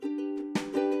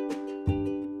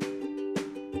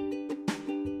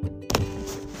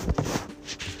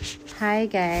Hi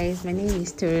guys, my name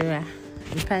is Torora.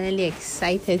 I'm finally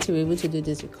excited to be able to do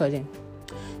this recording.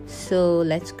 So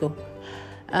let's go.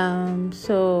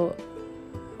 So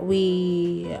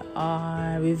we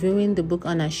are reviewing the book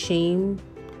Unashamed,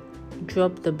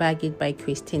 Drop the Baggage by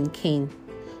Caine,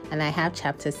 and I have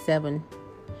chapter 7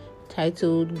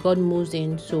 titled God Moves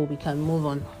In So We Can Move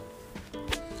On.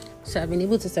 So I've been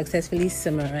able to successfully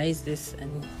summarize this,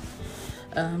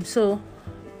 and so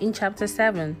in chapter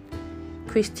 7,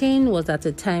 Caine was at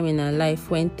a time in her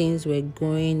life when things were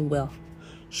going well.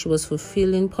 She was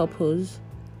fulfilling purpose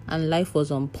and life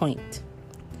was on point.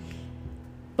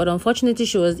 But unfortunately,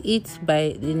 she was hit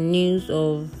by the news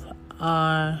of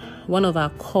one of our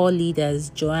core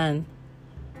leaders, Joanne,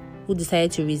 who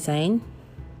decided to resign.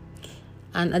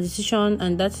 And that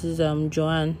is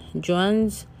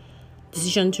Joanne's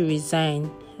decision to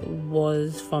resign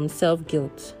was from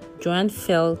self-guilt. Joanne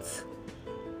felt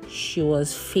she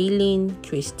was failing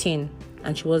Caine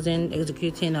and she wasn't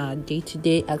executing her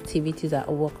day-to-day activities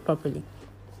at work properly.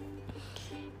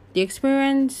 The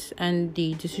experience and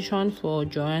the decision for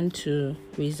Joanne to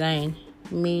resign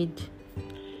made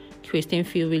Caine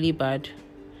feel really bad.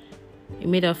 It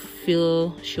made her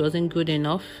feel she wasn't good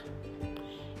enough.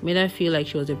 It made her feel like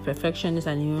she was a perfectionist,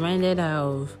 and it reminded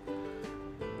her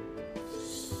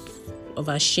of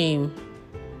her shame,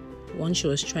 one she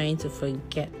was trying to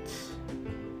forget.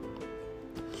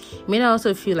 It made her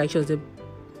also feel like she was a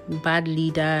bad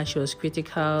leader. She was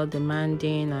critical,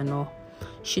 demanding, and all.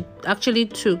 She actually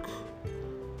took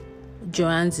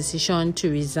Joanne's decision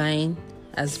to resign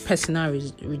as personal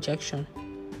rejection.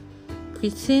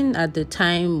 Caine at the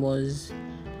time was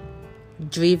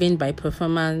driven by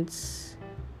performance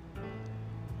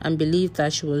and believed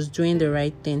that she was doing the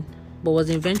right thing, but was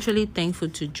eventually thankful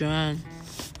to Joanne,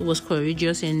 who was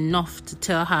courageous enough to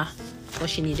tell her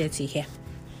what she needed to hear.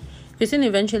 Caine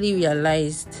eventually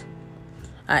realized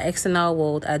her external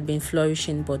world had been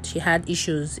flourishing, but she had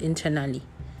issues internally,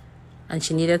 and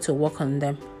she needed to work on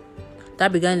them.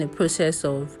 That began a process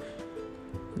of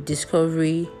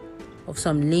discovery of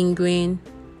some lingering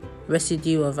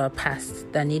residue of her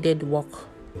past that needed work.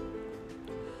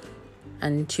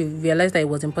 And she realized that it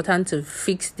was important to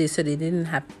fix this so they didn't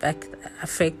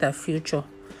affect her future.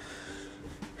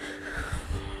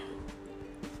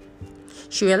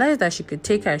 She realized that she could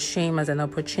take her shame as an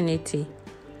opportunity,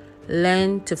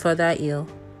 learn to further heal,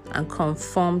 and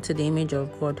conform to the image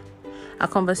of God. A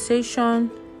conversation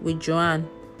with Joanne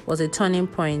was a turning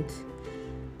point,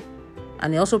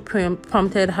 and it also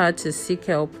prompted her to seek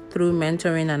help through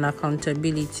mentoring and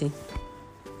accountability.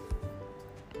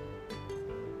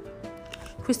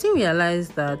 Caine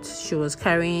realized that she was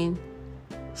carrying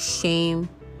shame's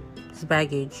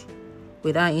baggage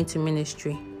with her into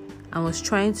ministry and was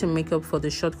trying to make up for the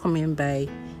shortcoming by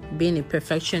being a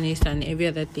perfectionist and every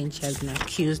other thing she has been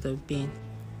accused of being.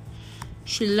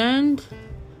 She learned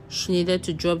she needed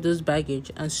to drop those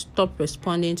baggage and stop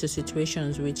responding to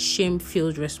situations with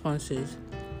shame-filled responses.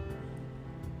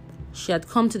 She had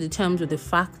come to the terms with the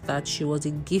fact that she was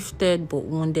a gifted but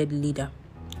wounded leader.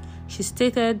 She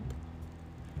stated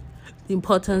the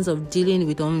importance of dealing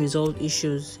with unresolved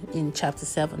issues in chapter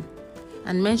 7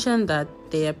 and mentioned that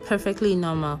they are perfectly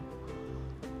normal.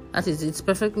 That is, it's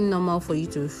perfectly normal for you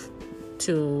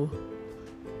to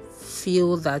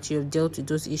feel that you've dealt with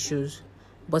those issues,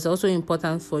 but it's also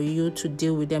important for you to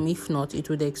deal with them. If not, it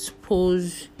would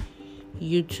expose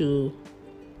you to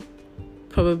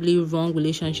probably wrong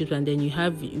relationships, and then you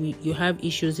have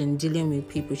issues in dealing with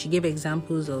people. She gave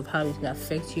examples of how it can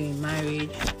affect you in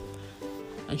marriage,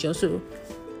 and she also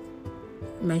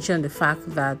mentioned the fact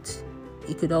that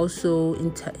it could also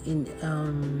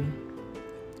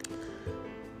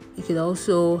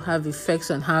have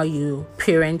effects on how you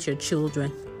parent your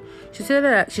children. She stated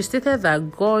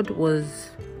that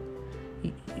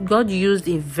God used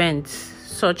events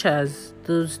such as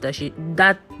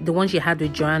the one she had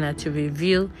with Joanna to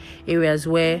reveal areas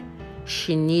where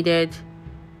she needed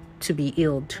to be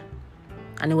healed,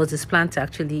 and it was his plan to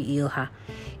actually heal her.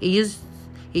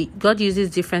 God uses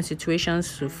different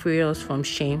situations to free us from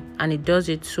shame, and it does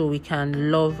it so we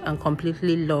can love and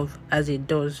completely love as it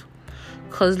does.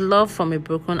 Because love from a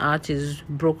broken heart is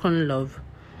broken love,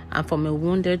 and from a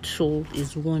wounded soul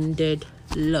is wounded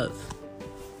love.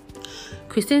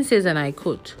 Caine says, and I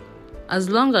quote, "As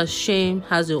long as shame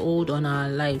has a hold on our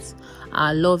lives,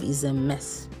 our love is a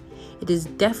mess. It is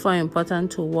therefore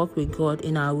important to walk with God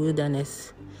in our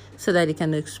wilderness so that He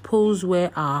can expose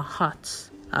where our hearts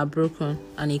are broken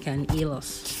and He can heal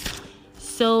us."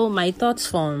 So my thoughts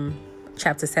from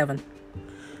chapter 7.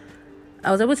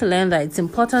 I was able to learn that it's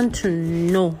important to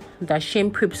know that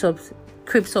shame creeps up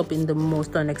in the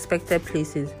most unexpected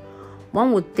places,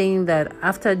 One would think that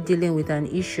after dealing with an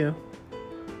issue,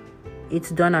 it's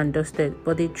done and dusted.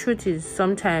 But the truth is,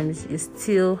 sometimes you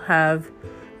still have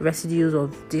residues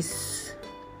of this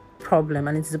problem,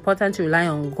 and it's important to rely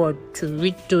on God to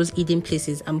reach those hidden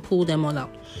places and pull them all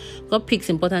out. God picks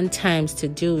important times to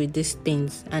deal with these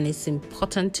things, and it's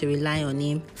important to rely on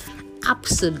Him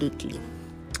absolutely.